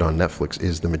watch it on Netflix,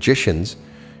 is The Magicians,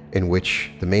 in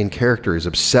which the main character is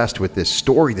obsessed with this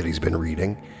story that he's been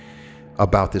reading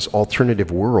about this alternative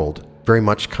world, very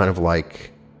much kind of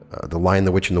like The Lion,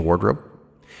 the Witch, and the Wardrobe,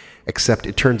 except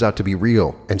it turns out to be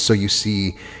real. And so you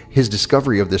see his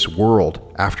discovery of this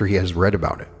world after he has read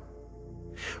about it.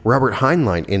 Robert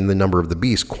Heinlein in The Number of the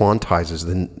Beast quantizes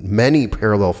the many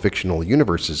parallel fictional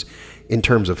universes in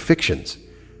terms of fictions.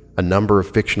 A number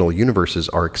of fictional universes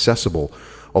are accessible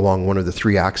along one of the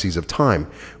three axes of time,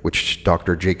 which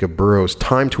Dr. Jacob Burrows'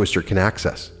 time twister can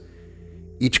access.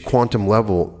 Each quantum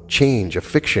level change of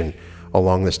fiction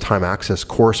along this time axis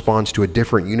corresponds to a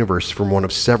different universe from one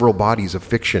of several bodies of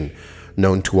fiction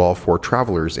known to all four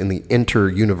travelers in the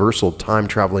inter-universal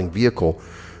time-traveling vehicle,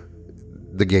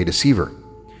 the Gay Deceiver.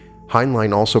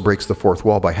 Heinlein also breaks the fourth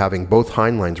wall by having both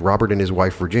Heinleins, Robert and his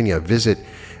wife Virginia, visit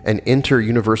an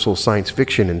inter-universal science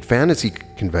fiction and fantasy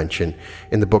convention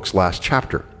in the book's last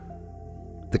chapter.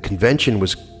 The convention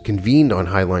was convened on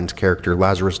Heinlein's character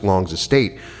Lazarus Long's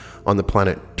estate on the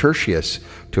planet Tertius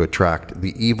to attract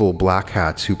the evil Black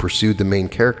Hats who pursued the main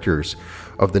characters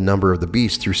of The Number of the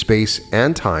Beast through space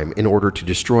and time in order to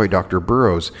destroy Dr.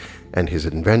 Burrows and his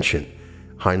invention.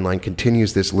 Heinlein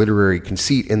continues this literary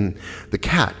conceit in The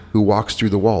Cat Who Walks Through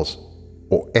the Walls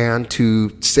and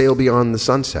to Sail Beyond the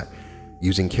Sunset,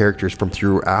 using characters from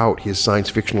throughout his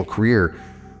science fictional career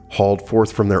hauled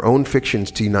forth from their own fictions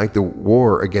to unite the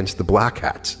war against the Black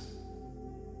Hats.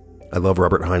 I love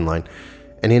Robert Heinlein,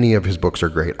 and any of his books are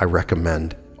great. I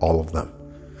recommend all of them.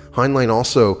 Heinlein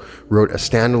also wrote a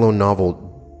standalone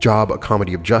novel, Job, A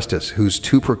Comedy of Justice, whose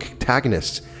two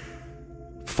protagonists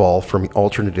fall from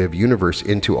alternative universe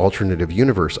into alternative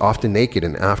universe, often naked,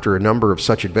 and after a number of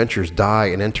such adventures die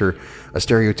and enter a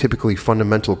stereotypically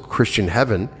fundamental Christian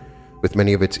heaven, with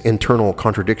many of its internal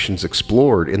contradictions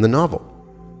explored in the novel.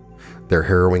 Their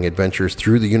harrowing adventures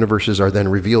through the universes are then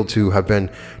revealed to have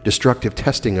been destructive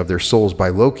testing of their souls by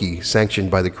Loki, sanctioned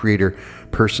by the creator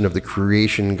person of the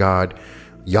creation god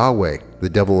Yahweh, the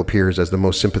devil appears as the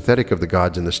most sympathetic of the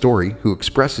gods in the story, who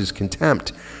expresses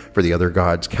contempt for the other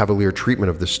gods' cavalier treatment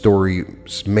of the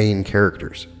story's main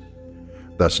characters.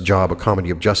 Thus, Job, a comedy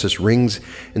of justice, rings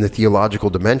in the theological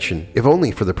dimension, if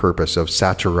only for the purpose of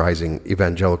satirizing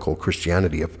evangelical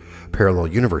Christianity of parallel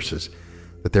universes,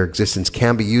 that their existence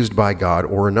can be used by God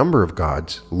or a number of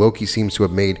gods. Loki seems to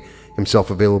have made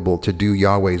himself available to do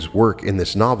Yahweh's work in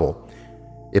this novel.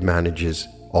 It manages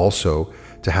also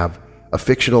to have a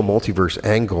fictional multiverse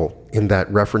angle in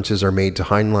that references are made to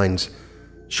Heinlein's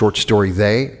short story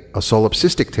They, a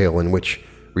solipsistic tale in which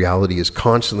reality is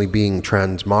constantly being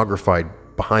transmogrified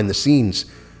behind the scenes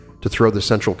to throw the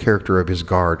central character of his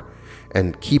guard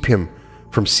and keep him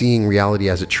from seeing reality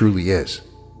as it truly is,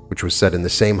 which was set in the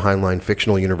same Heinlein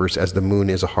fictional universe as The Moon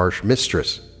is a Harsh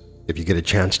Mistress. If you get a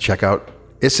chance, check out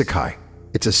Isekai.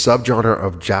 It's a subgenre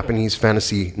of Japanese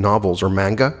fantasy novels or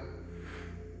manga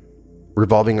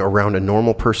revolving around a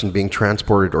normal person being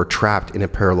transported or trapped in a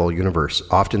parallel universe.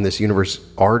 Often this universe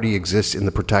already exists in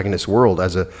the protagonist's world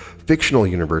as a fictional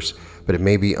universe, but it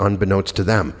may be unbeknownst to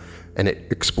them, and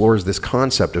it explores this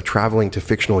concept of traveling to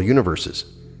fictional universes.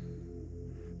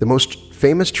 The most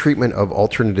famous treatment of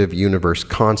alternative universe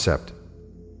concept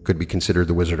could be considered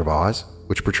The Wizard of Oz,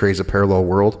 which portrays a parallel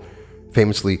world,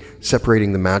 famously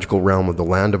separating the magical realm of the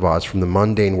Land of Oz from the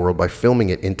mundane world by filming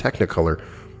it in Technicolor,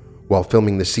 while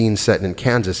filming the scene set in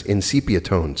Kansas in sepia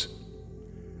tones.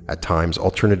 At times,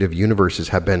 alternative universes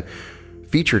have been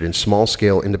featured in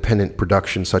small-scale independent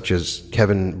productions such as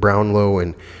Kevin Brownlow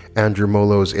and Andrew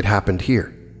Molo's It Happened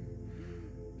Here,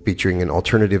 featuring an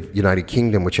alternative United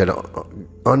Kingdom which had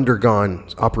undergone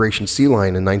Operation Sea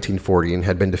Lion in 1940 and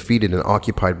had been defeated and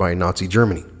occupied by Nazi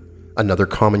Germany. Another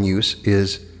common use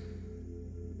is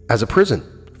as a prison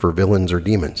for villains or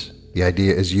demons. The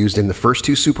idea is used in the first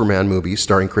two Superman movies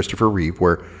starring Christopher Reeve,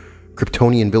 where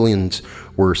Kryptonian villains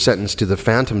were sentenced to the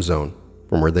Phantom Zone,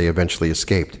 from where they eventually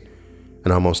escaped.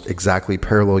 An almost exactly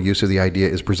parallel use of the idea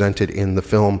is presented in the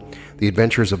film The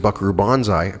Adventures of Buckaroo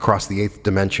Banzai Across the Eighth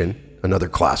Dimension, another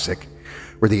classic,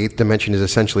 where the Eighth Dimension is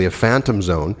essentially a phantom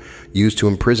zone used to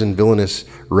imprison villainous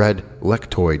red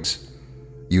lectoids.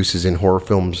 Uses in horror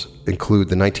films include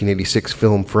the 1986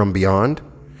 film From Beyond,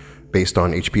 based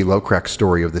on H.P. Lovecraft's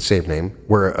story of the same name,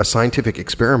 where a scientific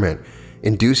experiment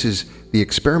induces the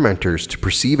experimenters to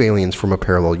perceive aliens from a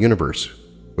parallel universe,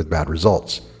 with bad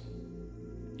results.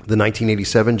 The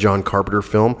 1987 John Carpenter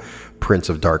film Prince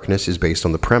of Darkness is based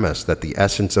on the premise that the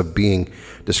essence of being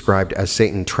described as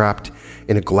Satan trapped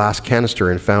in a glass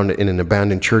canister and found in an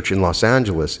abandoned church in Los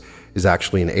Angeles is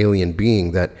actually an alien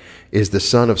being that is the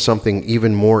son of something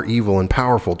even more evil and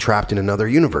powerful trapped in another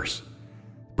universe.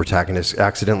 Protagonists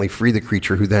accidentally free the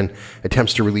creature, who then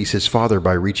attempts to release his father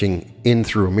by reaching in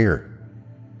through a mirror.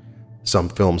 Some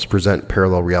films present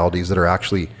parallel realities that are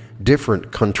actually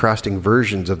different, contrasting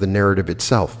versions of the narrative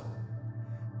itself.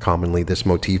 Commonly, this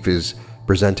motif is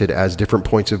presented as different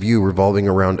points of view revolving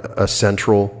around a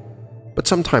central, but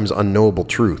sometimes unknowable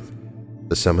truth,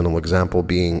 the seminal example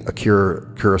being Akira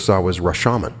Kurosawa's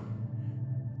Rashomon.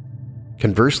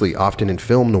 Conversely, often in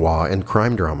film noir and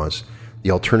crime dramas,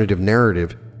 the alternative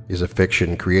narrative is a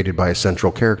fiction created by a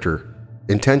central character,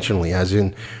 intentionally, as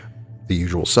in The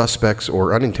Usual Suspects,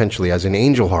 or unintentionally, as in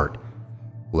Angel Heart.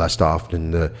 Less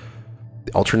often, the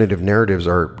alternative narratives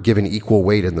are given equal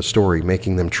weight in the story,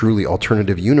 making them truly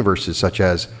alternative universes, such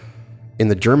as in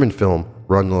the German film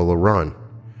Run Lola Run,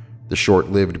 the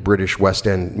short-lived British West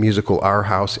End musical Our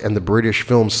House, and the British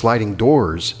film Sliding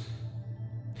Doors.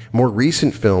 More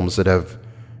recent films that have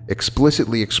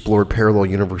explicitly explored parallel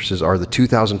universes are the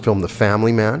 2000 film The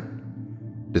Family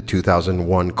Man, the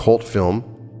 2001 cult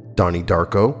film Donnie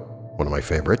Darko, one of my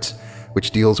favorites,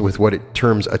 which deals with what it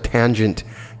terms a tangent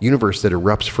universe that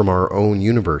erupts from our own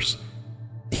universe.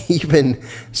 Even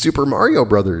Super Mario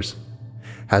Bros.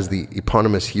 Has the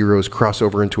eponymous heroes cross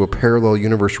over into a parallel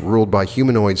universe ruled by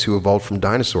humanoids who evolved from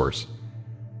dinosaurs.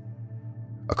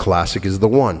 A classic is The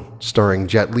One, starring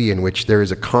Jet Li, in which there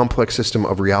is a complex system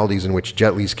of realities in which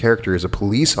Jet Li's character is a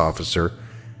police officer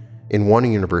in one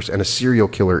universe and a serial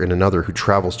killer in another, who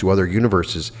travels to other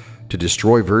universes to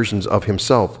destroy versions of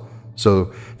himself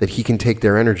so that he can take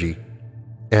their energy.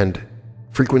 And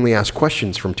Frequently Asked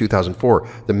Questions from 2004,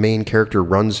 the main character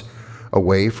runs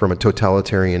away from a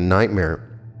totalitarian nightmare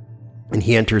and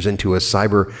he enters into a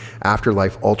cyber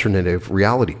afterlife alternative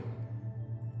reality.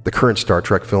 The current Star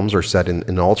Trek films are set in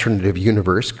an alternative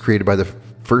universe created by the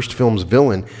first film's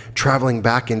villain traveling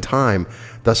back in time,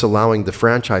 thus allowing the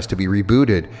franchise to be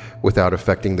rebooted without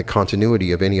affecting the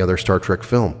continuity of any other Star Trek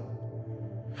film.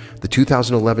 The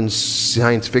 2011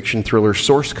 science fiction thriller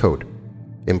Source Code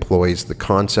employs the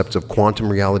concepts of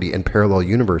quantum reality and parallel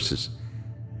universes.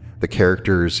 The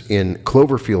characters in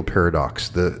Cloverfield Paradox,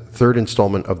 the third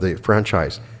installment of the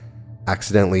franchise,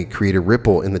 accidentally create a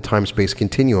ripple in the time-space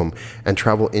continuum and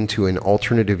travel into an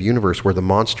alternative universe where the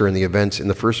monster and the events in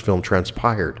the first film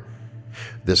transpired.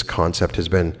 This concept has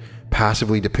been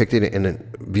passively depicted in a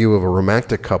view of a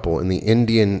romantic couple in the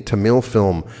Indian Tamil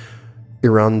film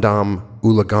Irandam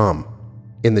Ulagam.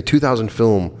 In the 2000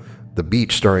 film The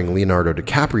Beach, starring Leonardo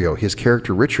DiCaprio, his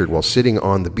character Richard, while sitting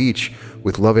on the beach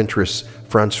with love interest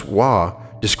Francois,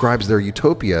 describes their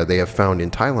utopia they have found in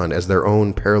Thailand as their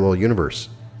own parallel universe.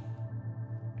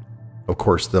 Of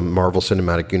course, the Marvel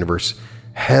Cinematic Universe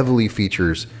heavily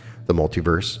features the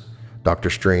multiverse. Doctor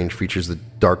Strange features the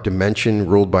Dark Dimension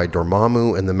ruled by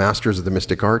Dormammu and the Masters of the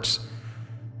Mystic Arts.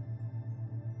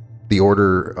 The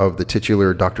order of the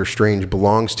titular Doctor Strange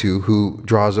belongs to, who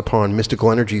draws upon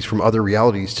mystical energies from other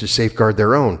realities to safeguard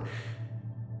their own.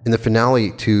 In the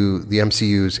finale to the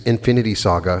MCU's Infinity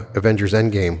Saga, Avengers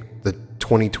Endgame, the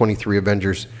 2023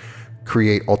 Avengers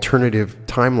create alternative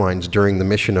timelines during the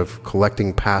mission of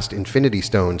collecting past Infinity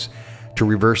Stones to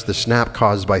reverse the snap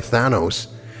caused by Thanos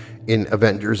in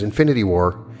Avengers Infinity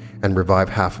War and revive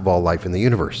half of all life in the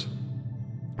universe.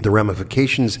 The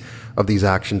ramifications of these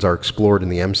actions are explored in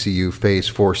the MCU Phase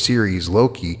 4 series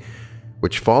Loki,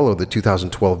 which follow the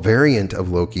 2012 variant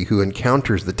of Loki who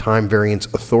encounters the Time Variance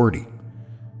Authority.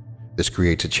 This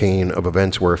creates a chain of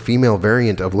events where a female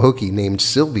variant of Loki named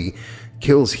Sylvie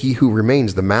kills he who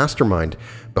remains the mastermind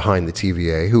behind the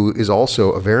TVA, who is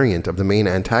also a variant of the main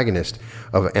antagonist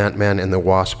of Ant-Man and the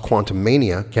Wasp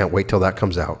Quantumania. Can't wait till that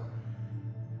comes out.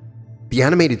 The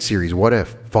animated series What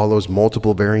If follows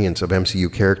multiple variants of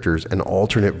MCU characters and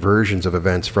alternate versions of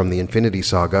events from the Infinity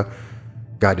Saga,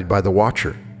 guided by the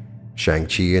Watcher.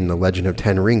 Shang-Chi and the Legend of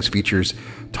Ten Rings features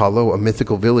Ta Lo, a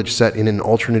mythical village set in an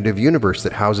alternative universe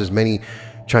that houses many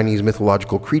Chinese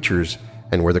mythological creatures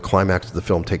and where the climax of the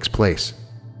film takes place.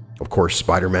 Of course,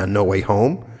 Spider-Man No Way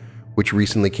Home, which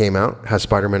recently came out, has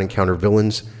Spider-Man encounter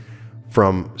villains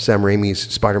from Sam Raimi's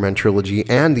Spider-Man trilogy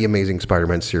and the Amazing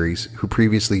Spider-Man series, who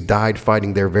previously died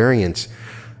fighting their variants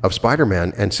of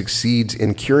Spider-Man and succeeds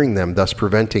in curing them, thus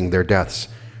preventing their deaths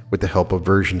with the help of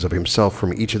versions of himself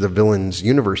from each of the villains'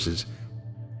 universes.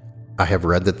 I have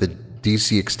read that the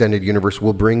DC Extended Universe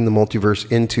will bring the multiverse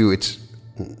into its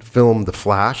film The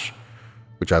Flash,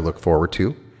 which I look forward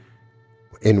to,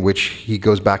 in which he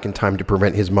goes back in time to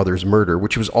prevent his mother's murder,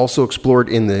 which was also explored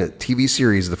in the TV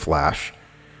series The Flash.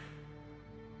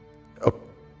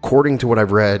 According to what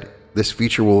I've read, this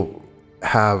feature will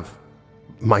have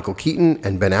Michael Keaton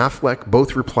and Ben Affleck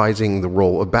both reprising the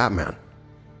role of Batman.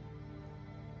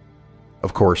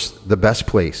 Of course, the best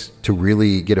place to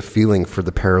really get a feeling for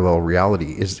the parallel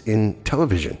reality is in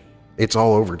television. It's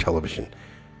all over television.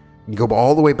 You can go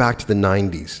all the way back to the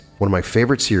 90s. One of my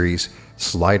favorite series,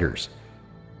 Sliders,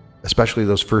 especially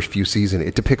those first few seasons,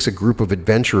 it depicts a group of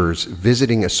adventurers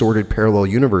visiting assorted parallel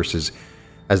universes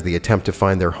as they attempt to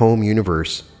find their home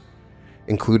universe.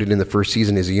 Included in the first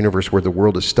season is a universe where the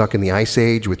world is stuck in the Ice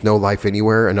Age with no life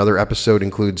anywhere. Another episode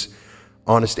includes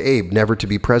Honest Abe, Never to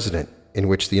be President, in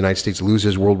which the United States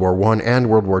loses World War I and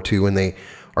World War II, and they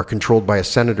are controlled by a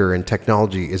senator and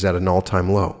technology is at an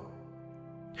all-time low.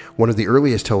 One of the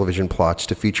earliest television plots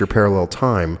to feature parallel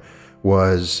time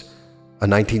was a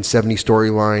 1970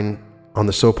 storyline on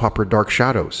the soap opera Dark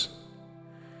Shadows.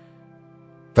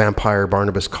 Vampire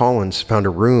Barnabas Collins found a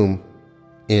room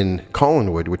in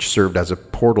Collinwood which served as a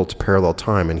portal to parallel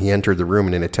time, and he entered the room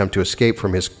in an attempt to escape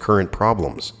from his current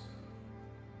problems.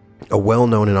 A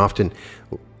well-known and often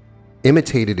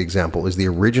imitated example is the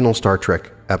original Star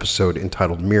Trek episode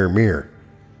entitled Mirror Mirror.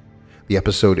 The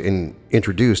episode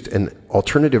introduced an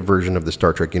alternative version of the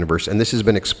Star Trek universe, and this has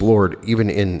been explored even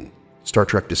in Star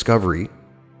Trek Discovery.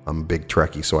 I'm a big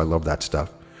Trekkie, so I love that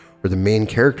stuff. Where the main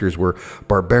characters were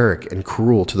barbaric and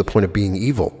cruel to the point of being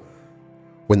evil.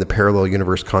 When the parallel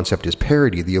universe concept is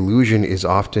parody, the allusion is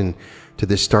often to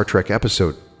this Star Trek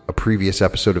episode. A previous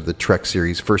episode of the Trek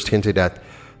series first hinted at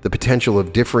the potential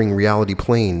of differing reality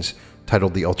planes,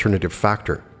 titled The Alternative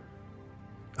Factor.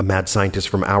 A mad scientist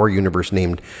from our universe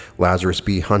named Lazarus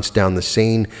B hunts down the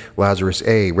sane Lazarus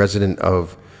A, resident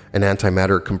of an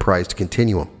antimatter-comprised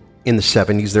continuum. In the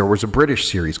 70s, there was a British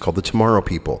series called The Tomorrow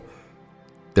People.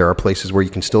 There are places where you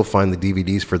can still find the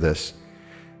DVDs for this.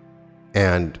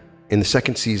 And in the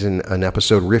second season, an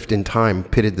episode, Rift in Time,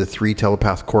 pitted the three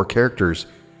telepath core characters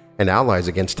and allies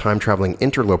against time-traveling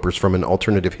interlopers from an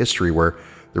alternative history where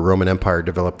the Roman Empire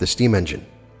developed the steam engine.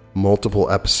 Multiple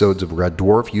episodes of Red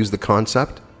Dwarf use the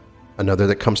concept. Another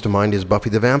that comes to mind is Buffy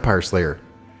the Vampire Slayer.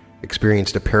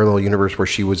 experienced a parallel universe where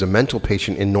she was a mental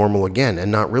patient in Normal again,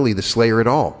 and not really the Slayer at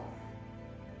all.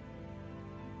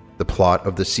 The plot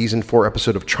of the Season 4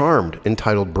 episode of Charmed,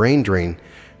 entitled Brain Drain,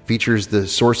 features the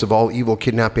source of all evil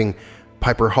kidnapping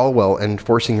Piper Hallwell and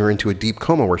forcing her into a deep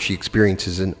coma where she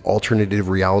experiences an alternative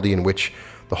reality in which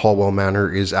the Hallwell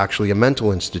Manor is actually a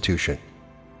mental institution.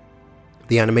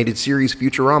 The animated series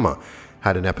Futurama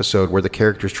had an episode where the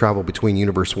characters travel between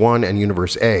Universe 1 and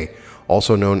Universe A,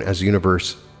 also known as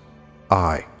Universe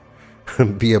I,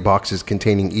 via boxes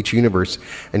containing each universe,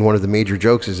 and one of the major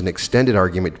jokes is an extended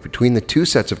argument between the two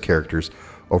sets of characters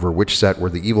over which set were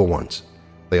the evil ones.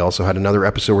 They also had another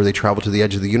episode where they traveled to the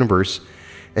edge of the universe,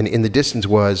 and in the distance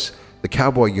was the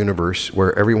cowboy universe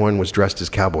where everyone was dressed as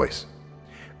cowboys.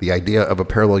 The idea of a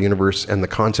parallel universe and the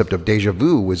concept of déjà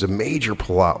vu was a major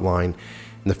plot line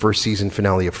in the first season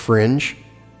finale of Fringe,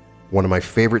 one of my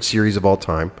favorite series of all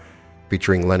time,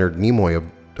 featuring Leonard Nimoy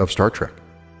of Star Trek.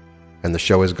 And the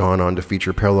show has gone on to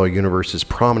feature parallel universes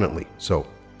prominently, so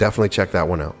definitely check that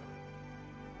one out.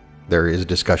 There is a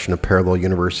discussion of parallel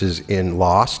universes in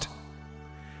Lost,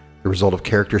 the result of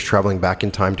characters traveling back in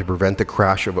time to prevent the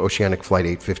crash of Oceanic Flight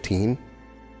 815.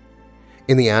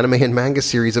 In the anime and manga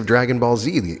series of Dragon Ball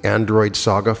Z, the android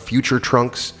saga, Future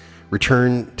Trunks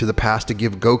returned to the past to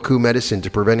give Goku medicine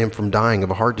to prevent him from dying of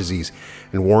a heart disease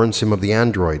and warns him of the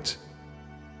androids.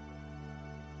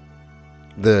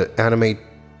 The anime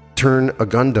Turn a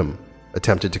Gundam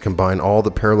attempted to combine all the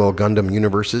parallel Gundam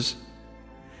universes.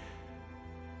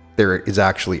 There is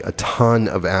actually a ton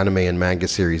of anime and manga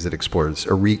series that explore this.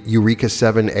 Eureka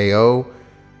 7 AO,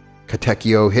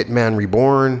 Katekyo Hitman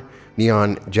Reborn,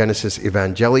 Neon Genesis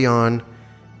Evangelion.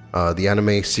 The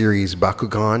anime series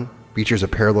Bakugan features a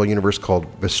parallel universe called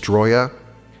Vestroya.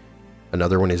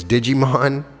 Another one is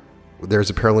Digimon. There's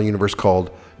a parallel universe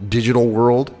called Digital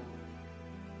World.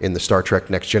 In the Star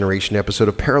Trek Next Generation episode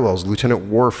of Parallels, Lieutenant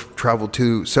Worf traveled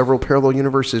to several parallel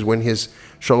universes when his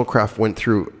shuttlecraft went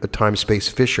through a time-space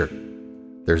fissure.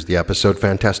 There's the episode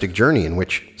Fantastic Journey, in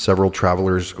which several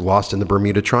travelers lost in the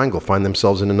Bermuda Triangle find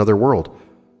themselves in another world.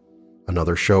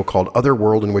 Another show called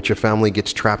Otherworld, in which a family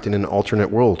gets trapped in an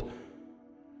alternate world.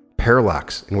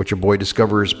 Parallax, in which a boy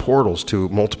discovers portals to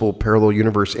multiple parallel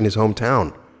universes in his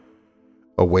hometown.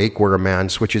 Awake, where a man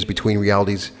switches between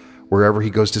realities wherever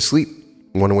he goes to sleep.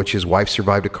 One in which his wife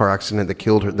survived a car accident that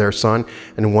killed their son,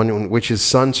 and one in which his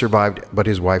son survived but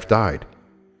his wife died.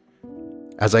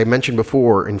 As I mentioned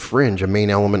before, in Fringe, a main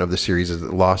element of the series is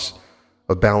the loss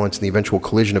of balance and the eventual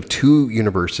collision of two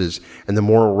universes and the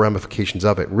moral ramifications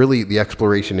of it. Really, the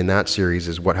exploration in that series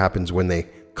is what happens when they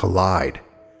collide.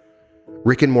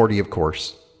 Rick and Morty, of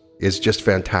course, is just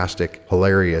fantastic,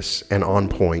 hilarious, and on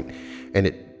point, and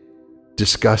it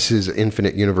discusses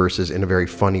infinite universes in a very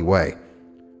funny way.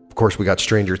 Of course, we got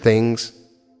Stranger Things,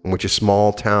 in which a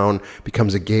small town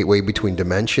becomes a gateway between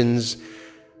dimensions.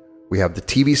 We have the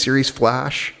TV series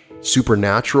Flash.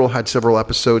 Supernatural had several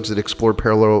episodes that explored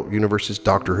parallel universes.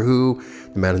 Doctor Who,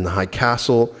 The Man in the High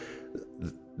Castle,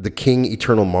 The King,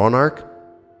 Eternal Monarch,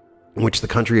 in which the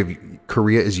country of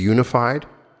Korea is unified.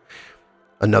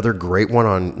 Another great one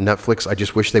on Netflix, I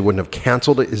just wish they wouldn't have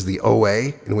canceled it, is The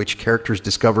OA, in which characters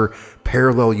discover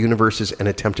parallel universes and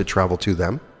attempt to travel to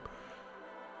them.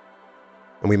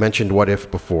 And we mentioned What If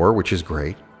before, which is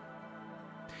great.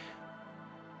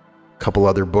 A couple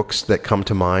other books that come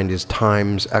to mind is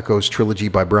Time's Echoes trilogy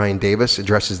by Brian Davis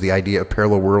addresses the idea of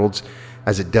parallel worlds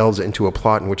as it delves into a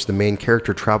plot in which the main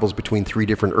character travels between three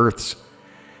different Earths.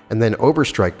 And then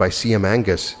Overstrike by C.M.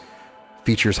 Angus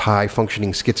features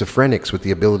high-functioning schizophrenics with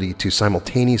the ability to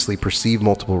simultaneously perceive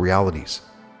multiple realities.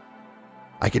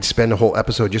 I could spend a whole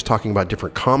episode just talking about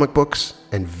different comic books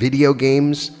and video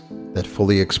games that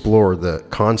fully explore the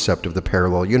concept of the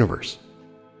parallel universe.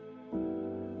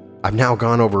 I've now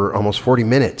gone over almost 40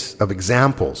 minutes of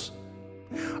examples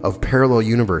of parallel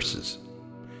universes.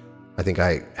 I think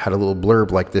I had a little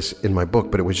blurb like this in my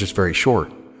book, but it was just very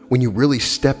short. When you really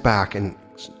step back and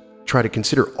try to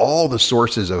consider all the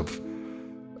sources of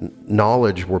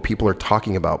knowledge where people are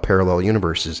talking about parallel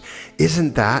universes,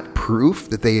 isn't that proof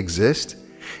that they exist?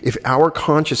 If our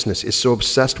consciousness is so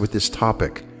obsessed with this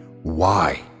topic,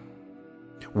 why?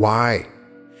 Why?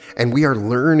 And we are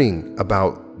learning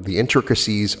about the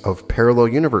intricacies of parallel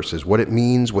universes, what it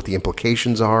means, what the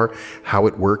implications are, how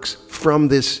it works from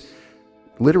this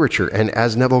literature. And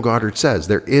as Neville Goddard says,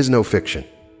 there is no fiction.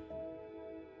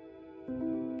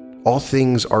 All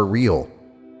things are real.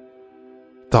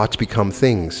 Thoughts become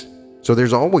things. So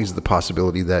there's always the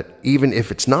possibility that even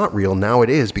if it's not real, now it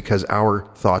is, because our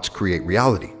thoughts create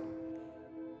reality.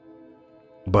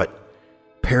 But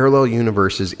parallel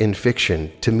universes in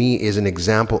fiction, to me, is an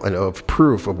example and of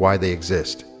proof of why they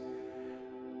exist.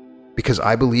 Because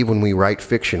I believe when we write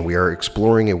fiction, we are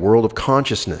exploring a world of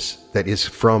consciousness that is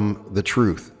from the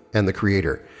truth and the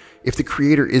Creator. If the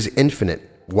Creator is infinite,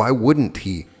 why wouldn't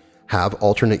He have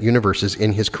alternate universes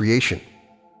in His creation?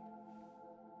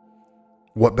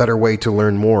 What better way to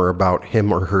learn more about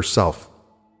Him or herself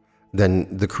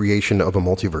than the creation of a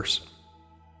multiverse?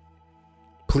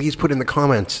 Please put in the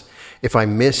comments if I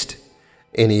missed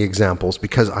any examples,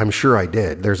 because I'm sure I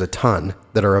did. There's a ton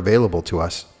that are available to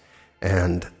us,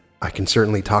 and I can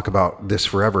certainly talk about this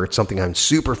forever. It's something I'm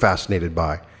super fascinated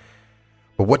by.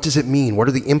 But what does it mean? What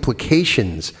are the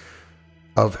implications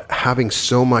of having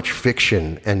so much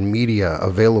fiction and media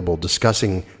available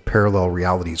discussing parallel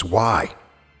realities? Why?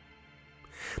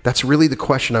 That's really the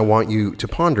question I want you to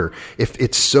ponder. If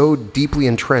it's so deeply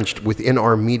entrenched within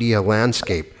our media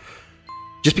landscape,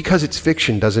 just because it's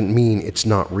fiction doesn't mean it's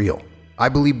not real. I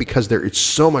believe because there is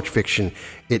so much fiction,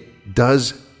 it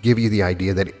does give you the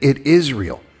idea that it is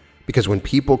real. Because when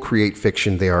people create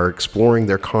fiction, they are exploring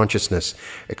their consciousness,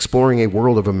 exploring a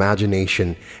world of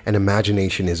imagination, and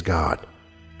imagination is God.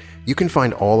 You can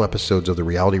find all episodes of The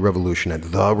Reality Revolution at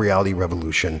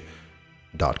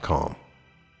therealityrevolution.com.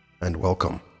 And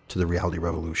welcome to The Reality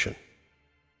Revolution.